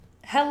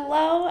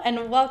Hello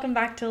and welcome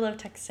back to Live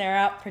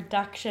Texera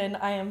production.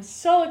 I am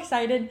so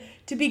excited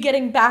to be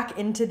getting back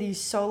into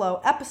these solo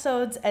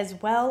episodes as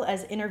well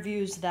as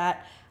interviews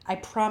that I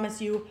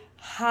promise you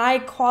high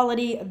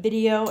quality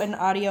video and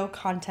audio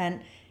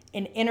content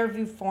in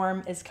interview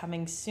form is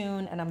coming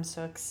soon and I'm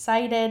so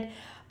excited.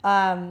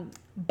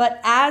 But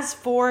as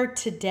for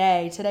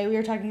today we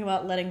are talking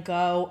about letting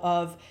go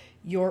of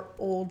your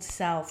old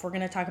self. We're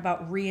going to talk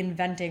about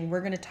reinventing.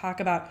 We're going to talk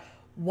about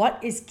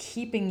what is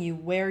keeping you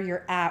where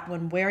you're at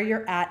when where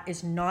you're at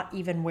is not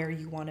even where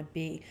you want to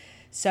be.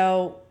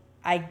 So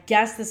I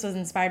guess this was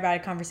inspired by a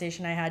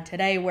conversation I had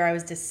today where I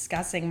was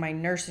discussing my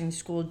nursing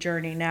school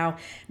journey. Now,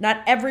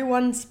 not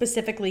everyone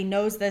specifically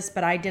knows this,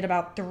 but I did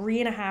about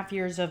 3.5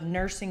 years of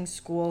nursing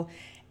school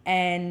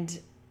and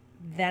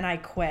then I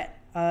quit.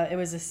 It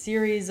was a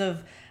series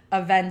of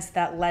events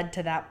that led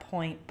to that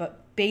point,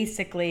 but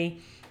basically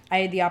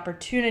I had the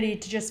opportunity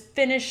to just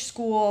finish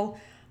school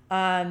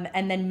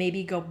and then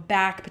maybe go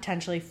back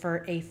potentially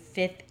for a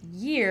 5th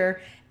year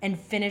and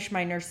finish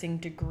my nursing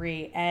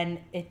degree. And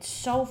it's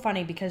so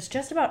funny because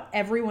just about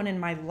everyone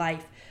in my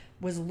life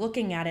was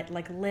looking at it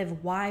like,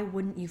 Liv, why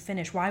wouldn't you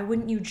finish? Why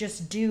wouldn't you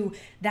just do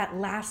that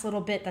last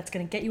little bit that's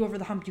going to get you over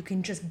the hump? You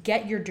can just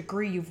get your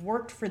degree. You've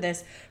worked for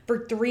this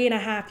for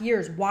 3.5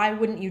 years. Why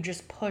wouldn't you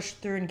just push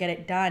through and get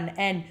it done?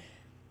 And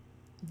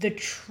the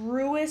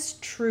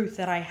truest truth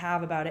that I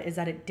have about it is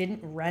that it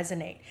didn't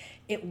resonate.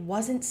 It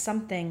wasn't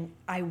something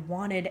I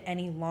wanted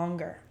any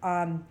longer.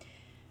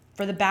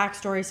 For the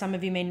backstory, some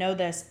of you may know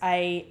this.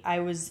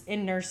 I was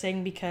in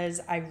nursing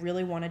because I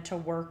really wanted to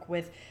work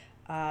with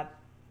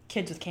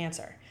kids with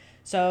cancer.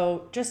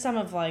 So just some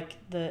of like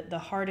the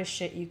hardest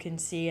shit you can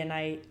see. And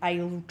I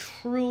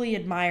truly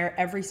admire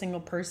every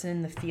single person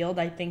in the field.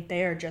 I think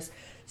they are just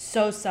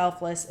so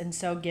selfless and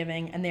so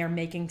giving, and they are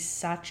making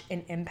such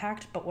an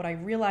impact. But what I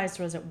realized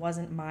was it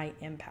wasn't my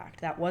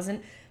impact. That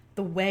wasn't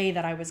the way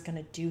that I was going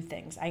to do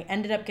things. I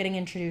ended up getting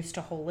introduced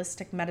to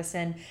holistic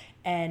medicine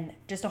and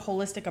just a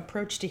holistic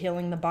approach to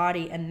healing the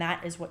body, and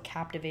that is what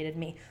captivated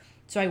me.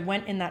 So I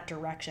went in that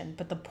direction.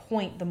 But the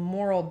point, the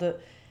moral,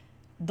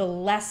 the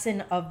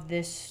lesson of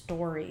this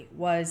story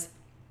was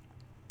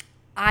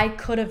I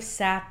could have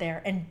sat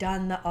there and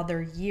done the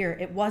other year.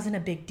 It wasn't a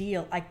big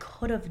deal. I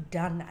could have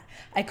done that.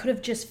 I could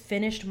have just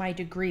finished my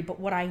degree. But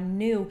what I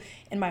knew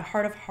in my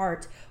heart of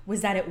hearts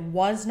was that it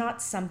was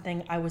not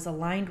something I was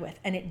aligned with.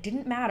 And it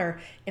didn't matter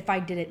if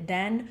I did it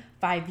then,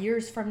 5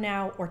 years from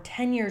now, or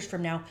 10 years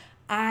from now.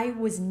 I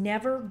was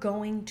never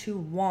going to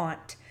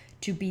want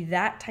to be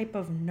that type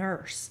of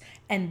nurse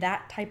and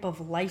that type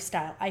of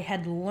lifestyle. I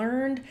had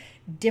learned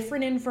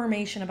different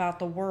information about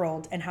the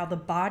world and how the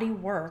body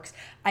works.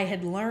 I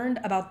had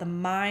learned about the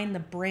mind, the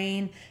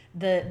brain,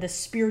 the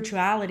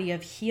spirituality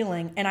of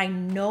healing, and I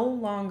no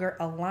longer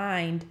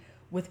aligned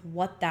with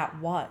what that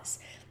was.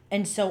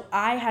 And so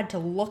I had to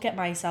look at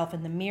myself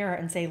in the mirror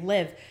and say,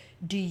 Liv,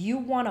 do you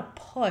want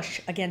to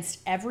push against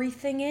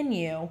everything in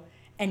you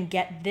and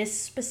get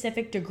this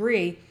specific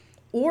degree?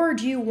 Or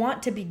do you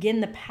want to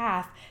begin the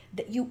path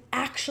that you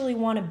actually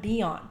want to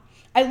be on?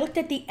 I looked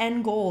at the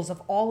end goals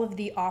of all of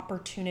the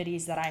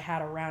opportunities that I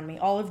had around me,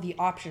 all of the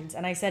options,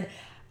 and I said,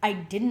 I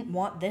didn't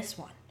want this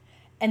one.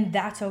 And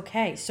that's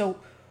okay. So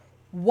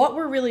what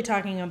we're really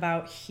talking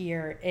about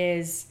here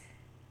is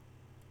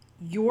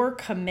your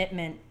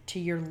commitment to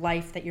your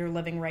life that you're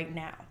living right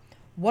now.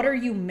 What are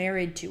you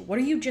married to? What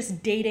are you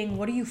just dating?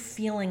 What are you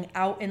feeling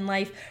out in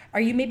life?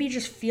 Are you maybe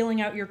just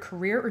feeling out your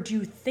career, or do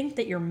you think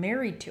that you're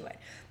married to it?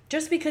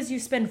 Just because you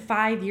spend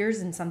 5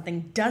 years in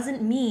something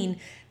doesn't mean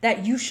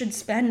that you should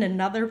spend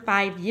another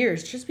 5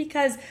 years. Just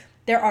because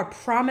there are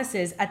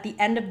promises at the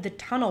end of the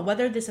tunnel,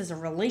 whether this is a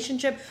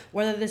relationship,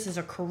 whether this is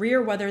a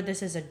career, whether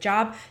this is a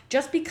job,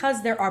 just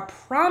because there are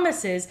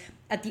promises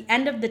at the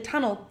end of the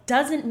tunnel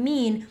doesn't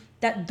mean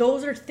that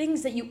those are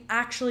things that you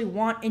actually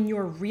want in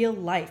your real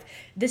life.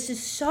 This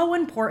is so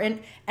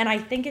important, and I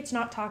think it's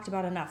not talked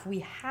about enough.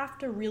 We have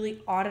to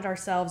really audit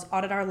ourselves,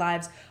 audit our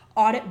lives,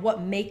 audit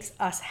what makes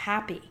us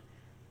happy.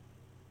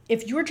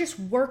 If you're just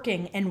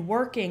working and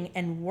working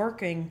and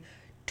working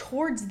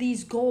towards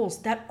these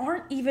goals that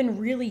aren't even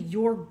really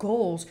your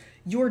goals,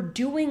 you're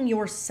doing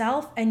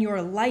yourself and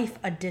your life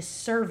a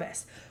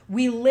disservice.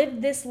 We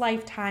live this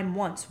lifetime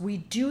once. We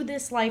do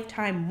this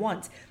lifetime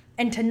once.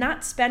 And to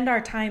not spend our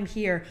time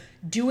here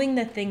doing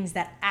the things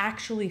that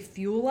actually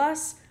fuel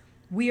us,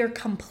 we are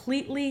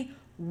completely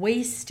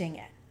wasting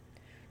it.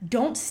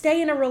 Don't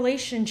stay in a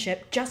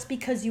relationship just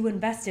because you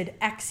invested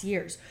X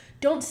years.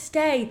 Don't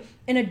stay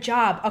in a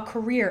job, a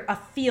career, a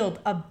field,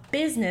 a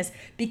business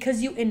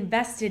because you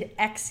invested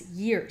X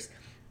years.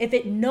 If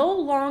it no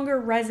longer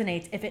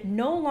resonates, if it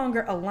no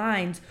longer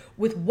aligns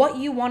with what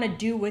you want to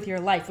do with your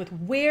life, with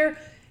where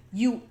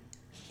you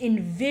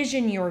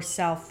envision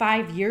yourself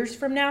 5 years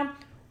from now,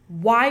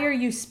 why are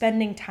you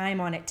spending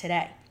time on it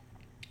today?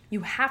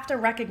 You have to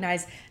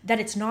recognize that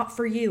it's not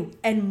for you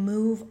and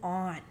move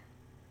on.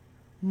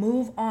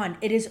 Move on.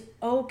 It is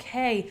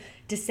okay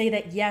to say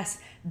that, yes,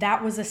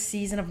 that was a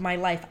season of my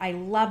life. I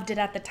loved it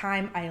at the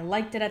time. I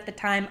liked it at the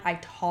time. I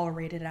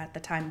tolerated it at the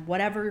time.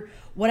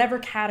 Whatever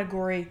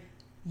category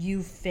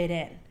you fit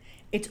in.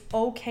 It's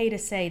okay to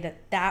say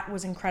that that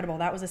was incredible.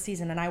 That was a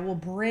season. And I will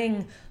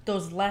bring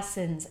those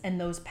lessons and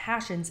those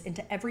passions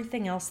into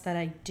everything else that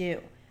I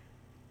do.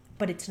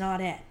 But it's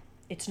not it.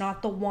 It's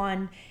not the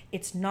one.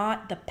 It's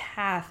not the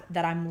path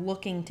that I'm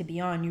looking to be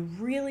on. You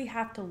really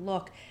have to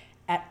look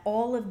at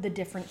all of the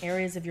different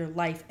areas of your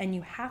life, and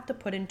you have to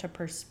put into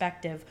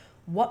perspective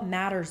what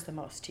matters the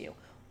most to you.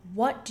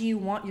 What do you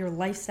want your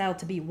lifestyle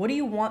to be? What do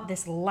you want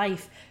this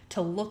life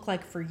to look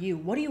like for you?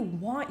 What do you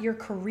want your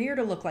career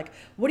to look like?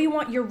 What do you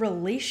want your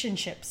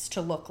relationships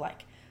to look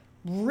like?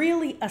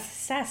 Really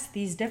assess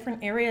these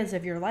different areas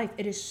of your life.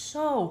 It is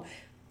so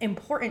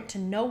important to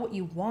know what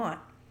you want.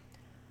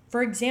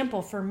 For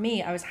example, for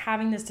me, I was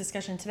having this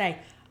discussion today.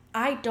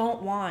 I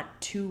don't want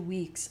 2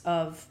 weeks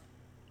of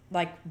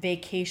like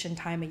vacation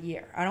time a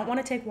year. I don't want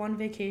to take one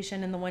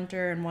vacation in the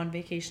winter and one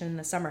vacation in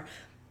the summer.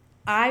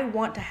 I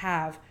want to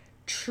have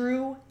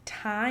true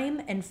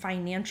time and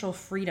financial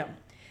freedom.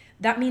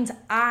 That means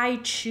I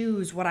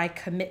choose what I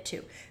commit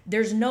to.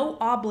 There's no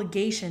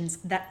obligations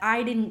that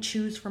I didn't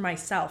choose for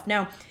myself.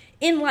 Now,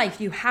 in life,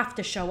 you have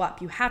to show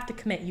up. You have to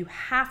commit. You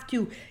have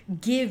to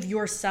give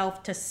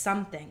yourself to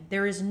something.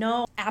 There is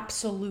no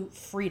absolute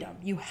freedom.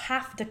 You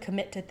have to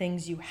commit to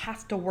things. You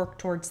have to work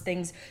towards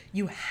things.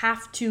 You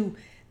have to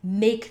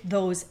make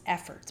those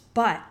efforts.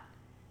 But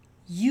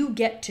you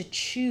get to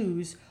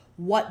choose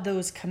what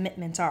those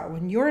commitments are.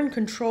 When you're in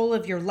control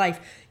of your life,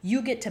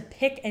 you get to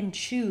pick and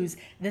choose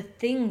the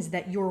things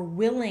that you're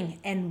willing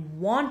and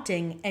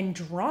wanting and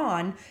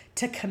drawn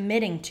to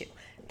committing to.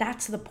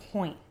 That's the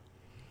point.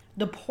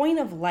 The point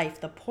of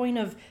life, the point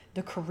of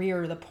the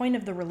career, the point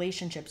of the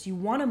relationships, you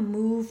want to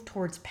move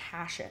towards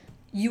passion.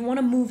 You want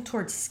to move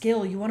towards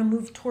skill. You want to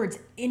move towards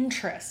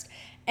interest.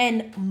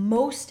 And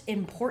most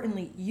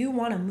importantly, you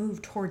want to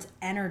move towards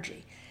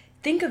energy.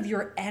 Think of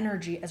your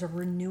energy as a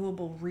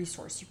renewable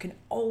resource. You can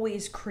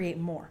always create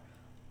more.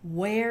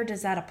 Where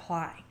does that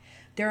apply?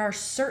 There are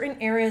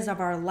certain areas of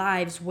our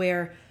lives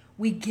where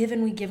we give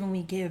and we give and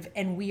we give,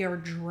 and we are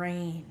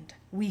drained.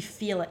 We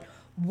feel it.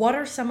 What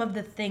are some of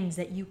the things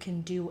that you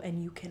can do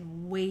and you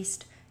can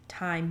waste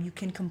time, you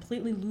can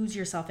completely lose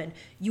yourself in?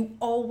 You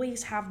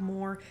always have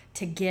more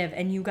to give.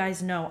 And you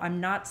guys know, I'm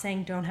not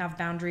saying don't have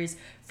boundaries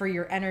for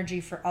your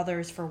energy, for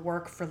others, for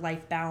work, for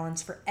life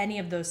balance, for any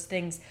of those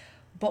things.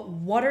 But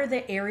what are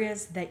the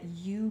areas that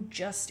you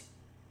just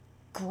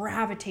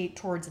gravitate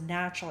towards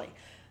naturally?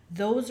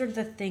 Those are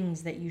the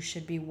things that you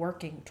should be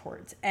working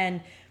towards.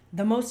 And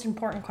the most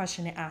important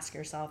question to ask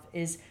yourself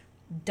is,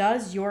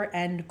 does your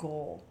end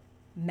goal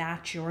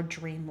match your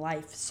dream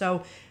life?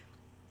 So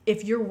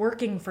if you're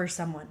working for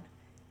someone,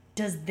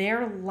 does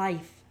their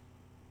life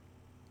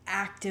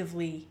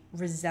actively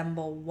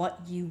resemble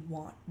what you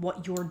want,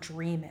 what your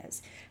dream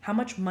is? How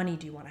much money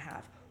do you want to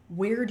have?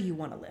 Where do you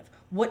want to live?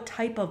 What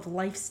type of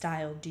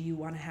lifestyle do you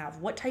want to have?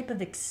 What type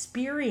of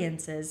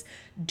experiences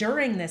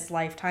during this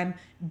lifetime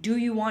do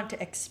you want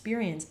to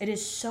experience? It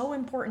is so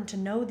important to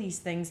know these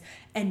things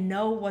and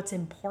know what's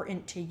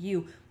important to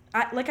you.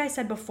 Like I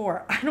said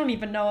before, I don't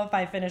even know if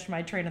I finished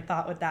my train of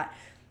thought with that.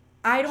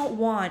 I don't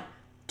want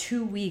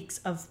 2 weeks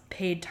of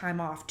paid time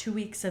off, 2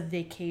 weeks of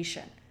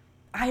vacation.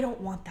 I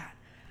don't want that.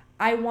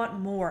 I want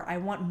more. I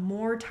want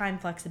more time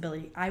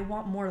flexibility. I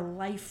want more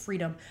life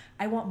freedom.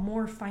 I want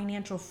more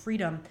financial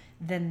freedom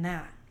than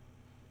that.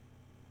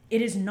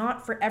 It is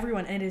not for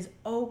everyone, and it is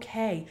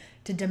okay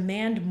to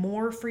demand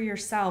more for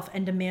yourself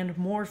and demand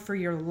more for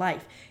your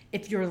life.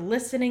 If you're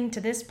listening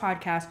to this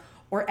podcast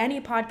or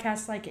any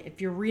podcast like it, if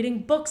you're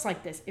reading books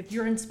like this, if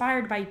you're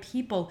inspired by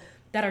people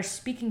that are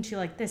speaking to you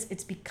like this,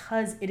 it's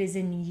because it is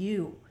in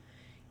you.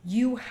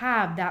 You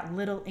have that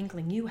little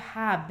inkling. You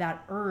have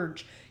that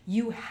urge.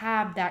 You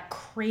have that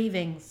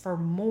craving for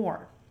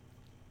more.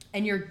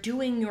 And you're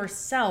doing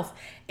yourself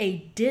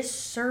a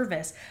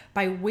disservice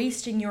by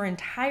wasting your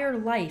entire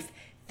life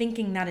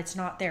thinking that it's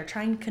not there,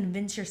 trying to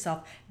convince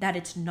yourself that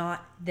it's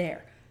not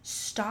there.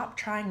 Stop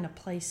trying to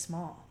play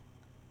small.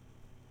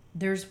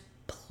 There's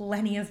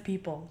plenty of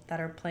people that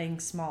are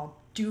playing small.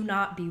 Do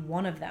not be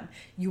one of them.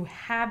 You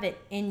have it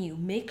in you.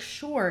 Make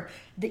sure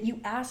that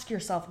you ask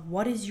yourself,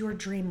 what is your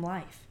dream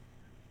life?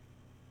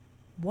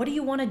 What do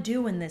you want to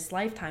do in this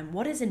lifetime?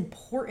 What is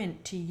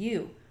important to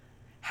you?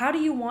 How do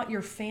you want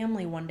your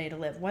family one day to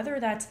live? Whether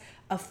that's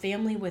a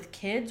family with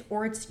kids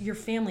or it's your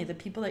family, the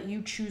people that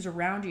you choose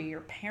around you,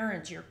 your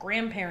parents, your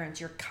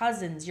grandparents, your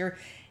cousins, your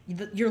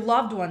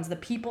loved ones, the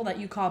people that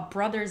you call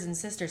brothers and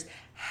sisters.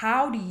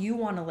 How do you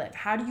want to live?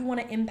 How do you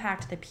want to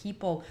impact the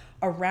people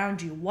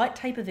around you? What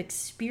type of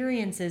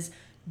experiences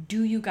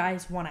do you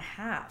guys want to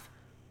have?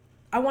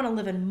 I want to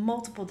live in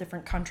multiple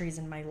different countries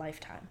in my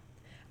lifetime.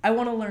 I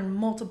want to learn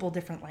multiple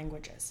different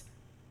languages.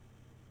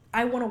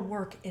 I want to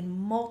work in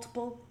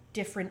multiple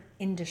different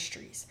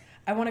industries.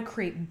 I want to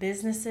create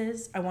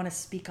businesses. I want to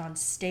speak on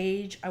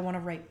stage. I want to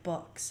write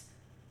books.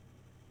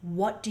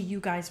 What do you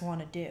guys want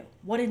to do?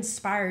 What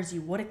inspires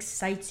you? What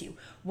excites you?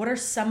 What are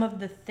some of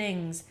the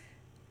things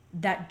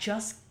that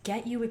just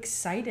get you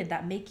excited,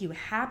 that make you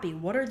happy?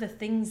 What are the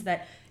things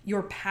that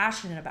you're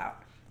passionate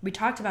about? We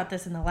talked about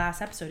this in the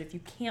last episode. If you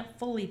can't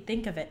fully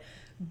think of it,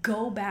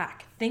 go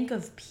back. Think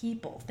of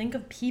people. Think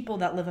of people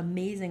that live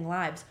amazing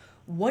lives.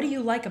 What do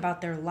you like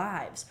about their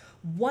lives?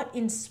 What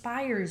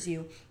inspires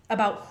you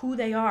about who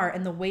they are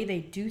and the way they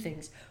do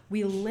things?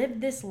 We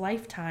live this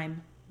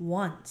lifetime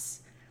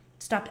once.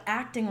 Stop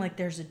acting like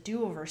there's a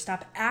do-over.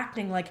 Stop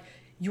acting like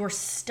you're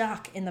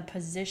stuck in the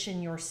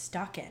position you're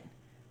stuck in.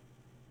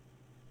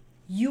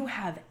 You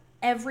have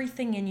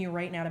everything in you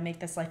right now to make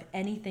this life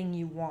anything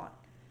you want.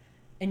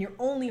 And you're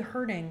only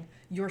hurting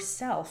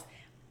yourself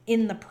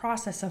in the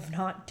process of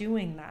not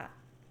doing that.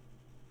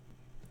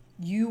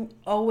 You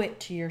owe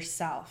it to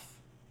yourself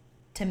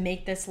to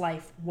make this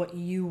life what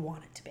you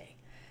want it to be.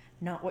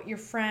 Not what your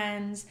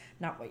friends,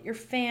 not what your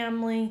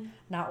family,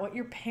 not what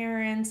your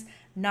parents,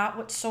 not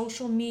what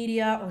social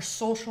media or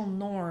social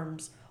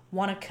norms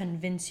want to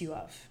convince you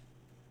of.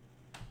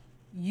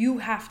 You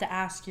have to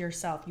ask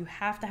yourself. You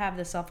have to have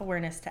the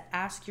self-awareness to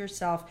ask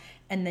yourself,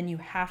 and then you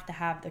have to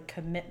have the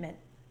commitment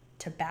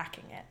to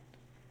backing it.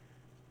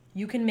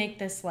 You can make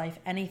this life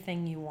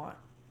anything you want.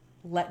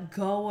 Let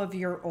go of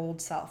your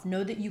old self.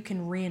 Know that you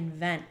can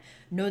reinvent.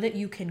 Know that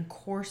you can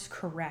course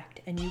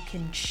correct, and you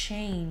can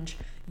change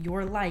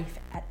your life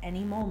at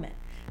any moment.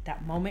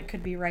 That moment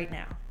could be right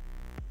now.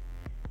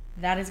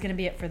 That is going to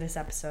be it for this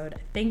episode.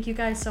 Thank you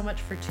guys so much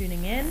for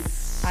tuning in.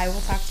 I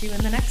will talk to you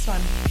in the next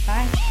one.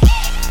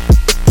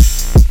 Bye.